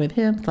 Life with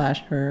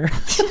him/her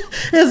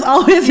is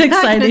always You're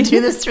exciting. not going to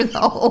do this through the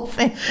whole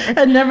thing.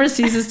 It never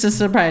ceases to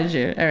surprise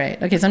you. All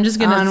right. Okay, so I'm just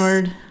going to...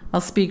 Onward. I'll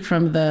speak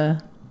from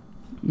the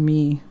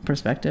me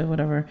perspective,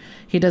 whatever.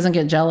 He doesn't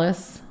get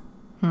jealous,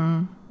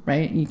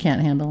 right? You can't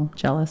handle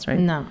jealous, right?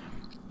 No.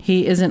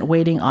 He isn't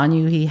waiting on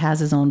you. He has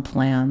his own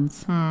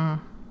plans.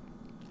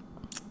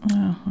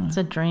 It's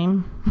a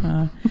dream.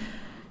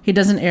 He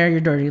doesn't air your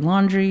dirty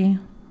laundry.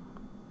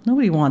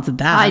 Nobody wants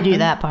that. I do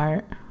that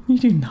part. You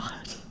do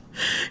not.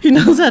 He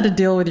knows how to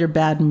deal with your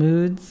bad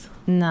moods.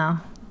 No.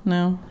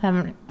 No?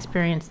 Haven't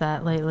experienced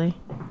that lately.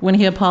 When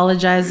he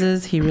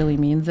apologizes, he really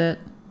means it.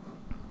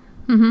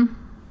 Mm-hmm.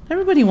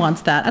 Everybody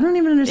wants that. I don't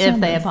even understand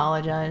If they this.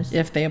 apologize.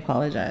 If they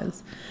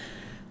apologize.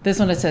 This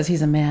one, it says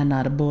he's a man,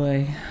 not a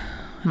boy.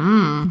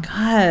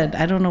 God,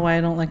 I don't know why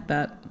I don't like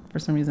that for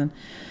some reason.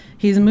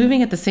 He's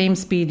moving at the same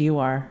speed you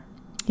are.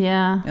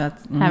 Yeah.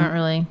 That's, Haven't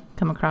really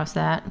come across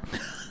that.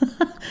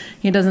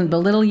 He doesn't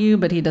belittle you,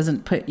 but he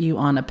doesn't put you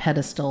on a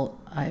pedestal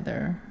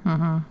either.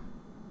 Mm-hmm.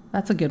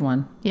 That's a good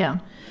one. Yeah.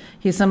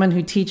 He's someone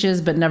who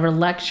teaches but never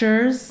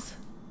lectures.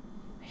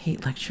 I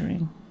hate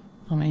lecturing.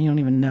 Oh man, you don't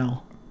even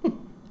know.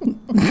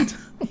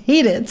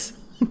 Hate it.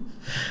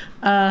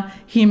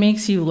 He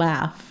makes you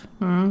laugh.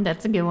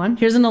 That's a good one.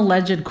 Here's an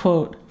alleged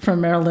quote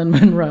from Marilyn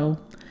Monroe.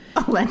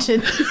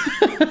 Alleged.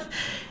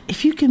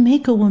 If you can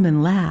make a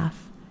woman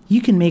laugh,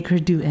 you can make her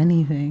do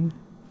anything.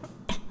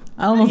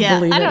 I almost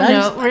believe it. I don't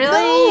know. Really?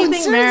 No, You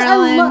think seriously,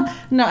 Marilyn?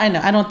 No, I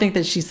know. I don't think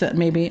that she said,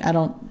 maybe.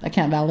 I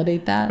can't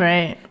validate that.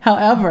 Right.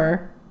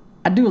 However,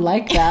 I do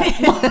like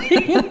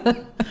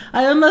that.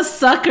 I am a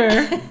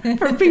sucker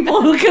for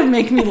people who can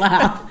make me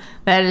laugh.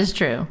 That is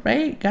true.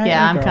 Right? Guy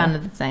Yeah, or I'm girl. kind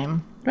of the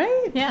same.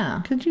 Right?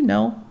 Yeah. Because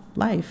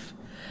life.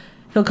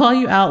 He'll call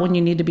you out when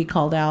you need to be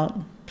called out.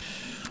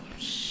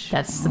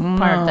 That's the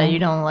part that you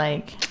don't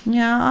like.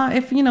 Yeah,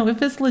 if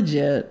it's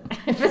legit.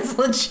 If it's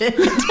legit,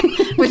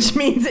 which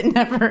means it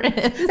never is.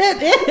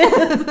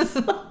 It is.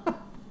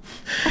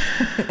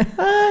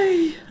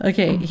 Ay.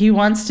 Okay, he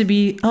wants to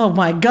be. Oh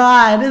my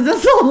God, is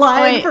this a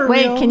line for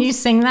real? Wait, can you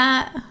sing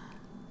that?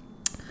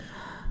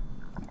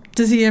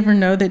 Does he ever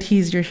know that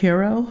he's your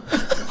hero?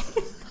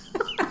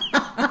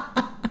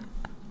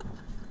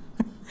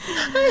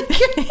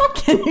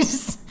 Can you?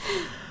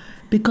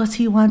 Because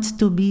he wants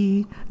to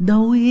be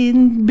the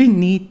wind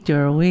beneath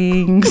your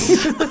wings.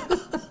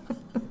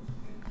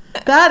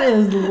 That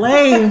is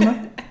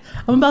lame.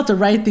 I'm about to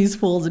write these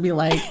fools and be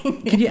like,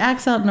 can you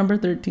X out number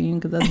 13?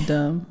 Because that's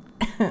dumb.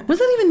 What does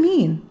that even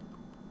mean?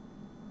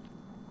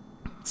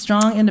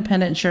 Strong,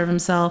 independent, and sure of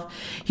himself.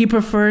 He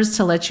prefers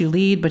to let you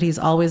lead, but he's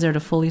always there to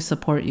fully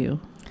support you.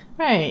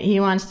 Right. He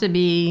wants to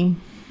be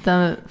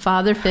the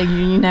father figure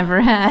you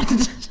never had.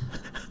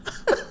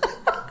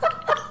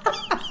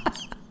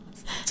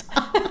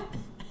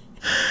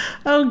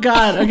 Oh,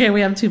 God. Okay,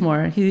 we have two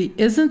more. He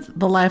isn't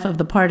the life of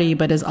the party,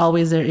 but is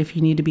always there if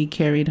you need to be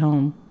carried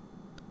home.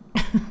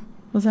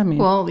 What does that mean?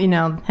 Well,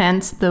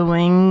 hence the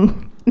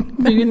wing.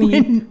 You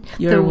need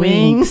your the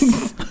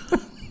wings.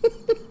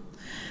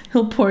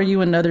 He'll pour you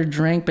another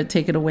drink, but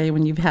take it away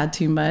when you've had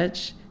too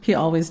much. He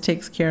always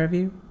takes care of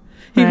you.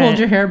 He holds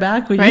your hair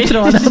back when you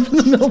throw it up in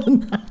the middle of the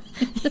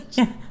night.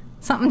 Yeah.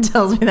 Something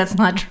tells me that's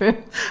not true.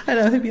 I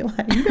know. He'd be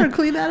like, you better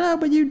clean that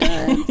up when you're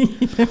done.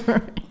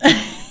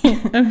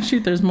 Oh,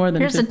 shoot, there's more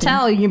than Here's 15. a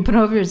towel you can put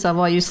over yourself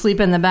while you sleep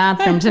in the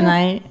bathroom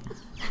tonight.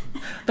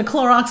 The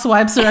Clorox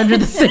wipes are under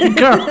the sink,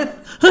 girl.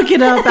 Hook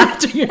it up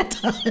after you're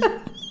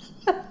done.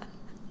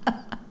 All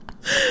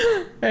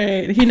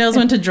right. He knows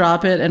when to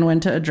drop it and when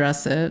to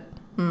address it.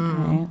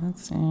 Okay,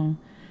 let's see.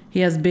 He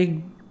has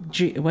big...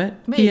 what?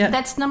 Wait,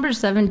 that's number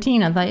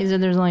 17. I thought you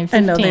said there's only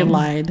 15. I know, they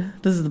lied.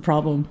 This is the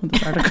problem with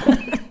this article.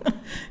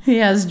 He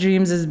has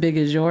dreams as big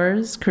as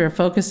yours, career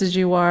focused as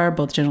you are,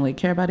 both generally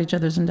care about each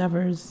other's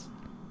endeavors.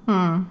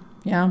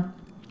 Yeah.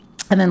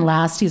 And then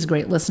last, he's a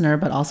great listener,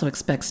 but also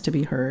expects to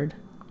be heard.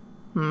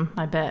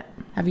 I bet.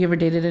 Have you ever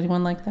dated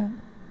anyone like that?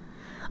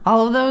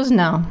 All of those?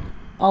 No.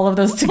 All of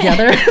those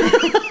together?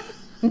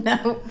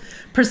 No.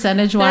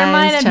 Percentage-wise, There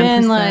might have 10%,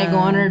 been like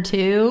one or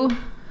two.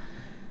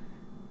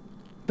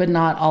 but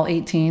not all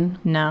 18.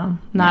 No,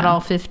 not all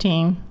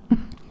 15.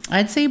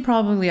 I'd say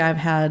probably I've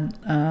had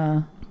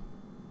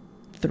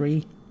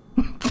 3.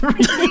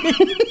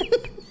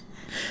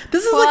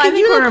 This is like a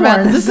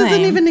unicorn. This doesn't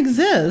even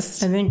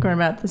exist. I think we're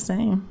about the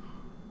same.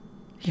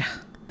 Yeah,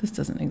 this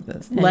doesn't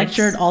exist. And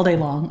Lectured all day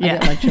long. Yeah. I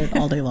get lectured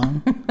all day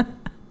long.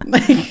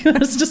 Like,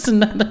 there's just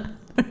another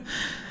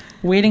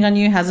waiting on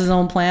you, has his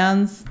own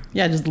plans.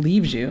 Yeah, just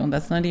leaves you.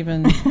 That's not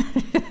even,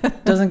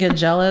 doesn't get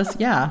jealous.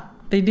 Yeah,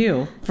 they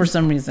do for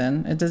some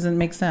reason. It doesn't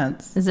make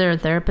sense. Is there a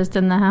therapist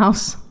in the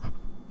house?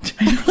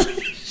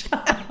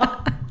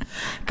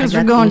 Because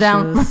we're going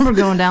down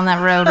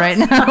that road right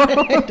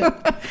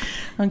now.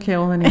 Okay,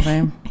 well,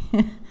 anyway,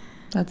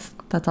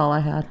 that's all I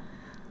had.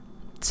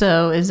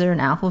 So, is there an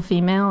alpha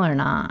female or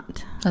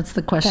not? That's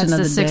the question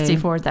That's of the the day.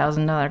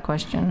 $64,000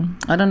 question.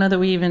 I don't know that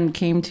we even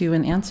came to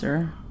an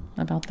answer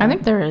about that. I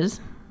think there is.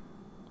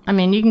 I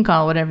mean, you can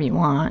call it whatever you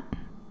want.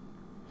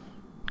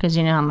 Because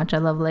you know how much I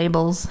love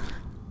labels.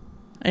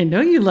 I know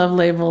you love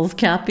labels,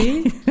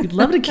 Kathy. You'd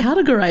love to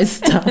categorize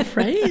stuff,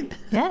 right?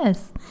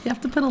 Yes. You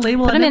have to put a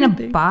label Put on them in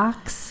everything. a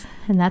box,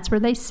 and that's where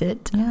they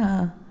sit.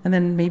 Yeah. And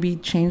then maybe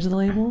change the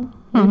label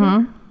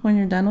later when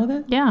you're done with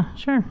it. Yeah,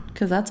 sure.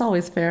 Because that's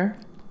always fair.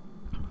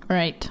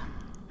 Right.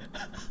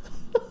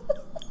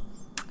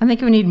 I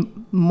think we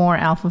need more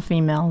alpha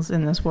females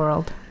in this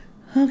world.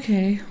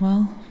 Okay,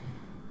 well,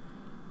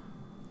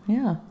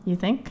 yeah, You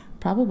think?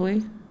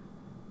 probably.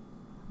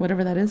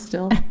 Whatever that is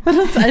still.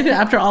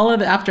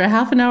 After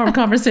half an hour of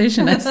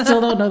conversation, I still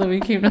don't know that we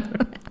came to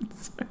the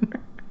answer.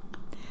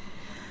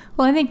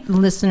 Well, I think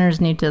listeners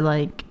need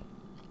to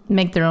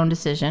make their own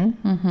decision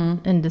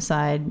and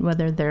decide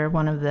whether they're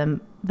one of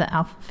them, the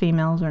alpha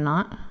females or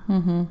not.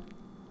 And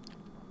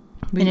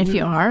if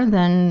you are,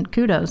 then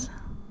kudos.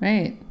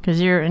 Right. Because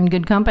you're in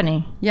good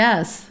company.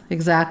 Yes,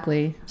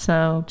 exactly.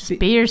 So just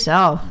be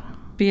yourself.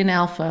 Be an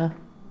alpha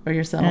or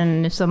yourself.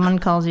 And if someone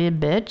calls you a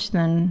bitch,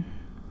 then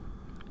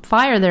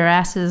fire their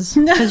asses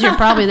because you're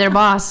probably their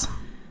boss.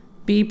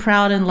 Be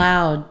proud and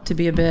loud to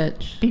be a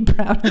bitch. Be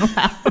proud and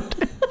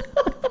loud.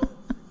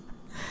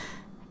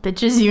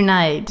 Bitches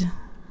unite.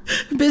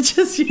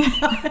 Bitches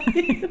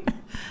unite.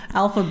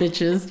 Alpha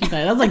bitches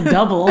unite. That's like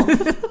double.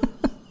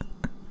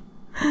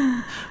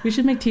 We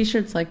should make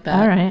t-shirts like that.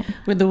 All right.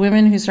 With the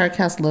Women Who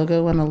Starcast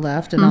logo on the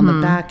left, and on the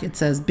back it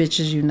says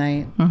bitches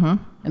unite.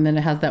 And then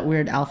it has that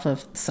weird alpha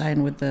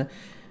sign with the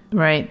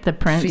Right, the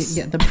prince.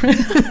 Yeah, the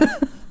prince.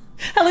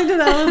 I looked at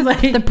that. I was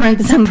like, the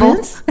prince is that symbol.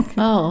 Prince?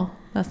 Oh,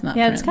 that's not.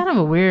 Yeah, Prince. it's kind of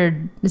a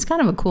weird. It's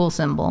kind of a cool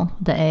symbol.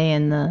 The A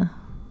and the.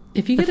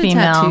 If you the get a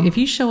female. tattoo, if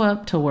you show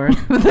up to work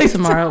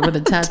tomorrow with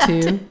a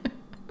tattoo,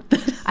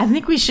 I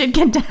think we should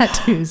get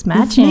tattoos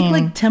let's matching. make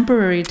like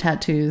temporary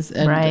tattoos.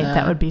 And, right,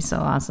 that would be so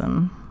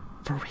awesome.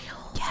 for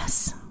real.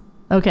 Yes.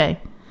 Okay.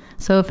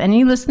 So if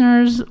any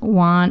listeners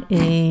want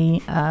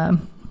a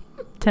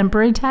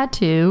temporary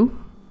tattoo,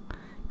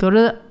 go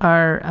to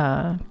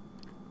our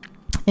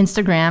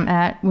Instagram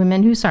at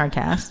Women Who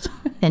Sarcast.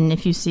 And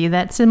if you see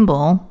that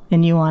symbol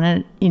and you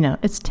want to,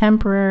 it's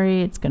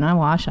temporary, it's going to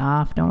wash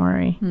off. Don't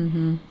worry.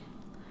 Mm-hmm.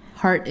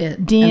 Heart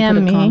it. DM and put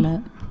a me.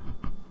 comment.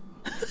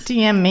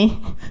 DM me.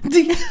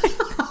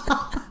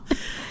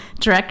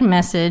 Direct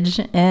message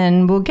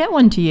and we'll get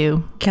one to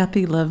you.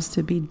 Kathy loves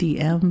to be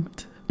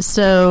DM'd.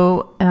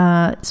 So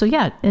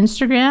yeah,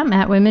 Instagram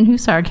at Women Who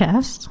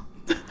Sarcast.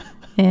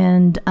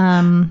 And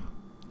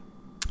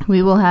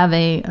we will have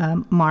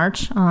a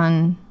march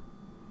on...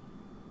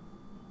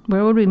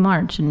 Where would we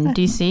march? In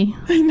DC?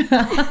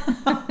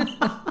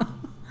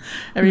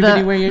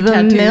 Everybody wear your the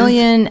tattoos. The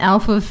Million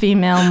Alpha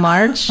Female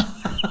March.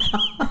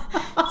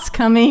 It's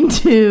coming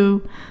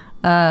to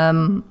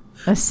a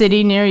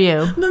city near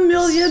you. The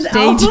Million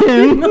Stay Alpha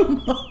tuned.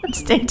 Female March.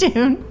 Stay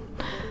tuned.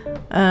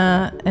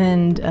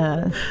 And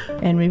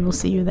we will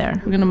see you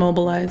there. We're gonna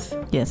mobilize.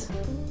 Yes.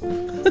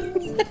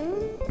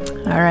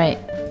 All right.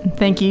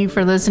 Thank you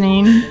for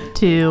listening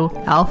to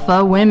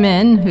Alpha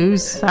Women Who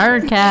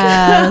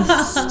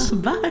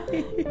Sarcast. Bye.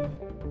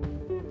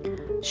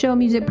 Show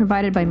music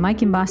provided by Mike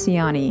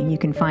Imbassiani. You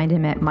can find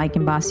him at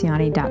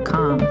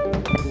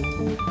mikeimbassiani.com.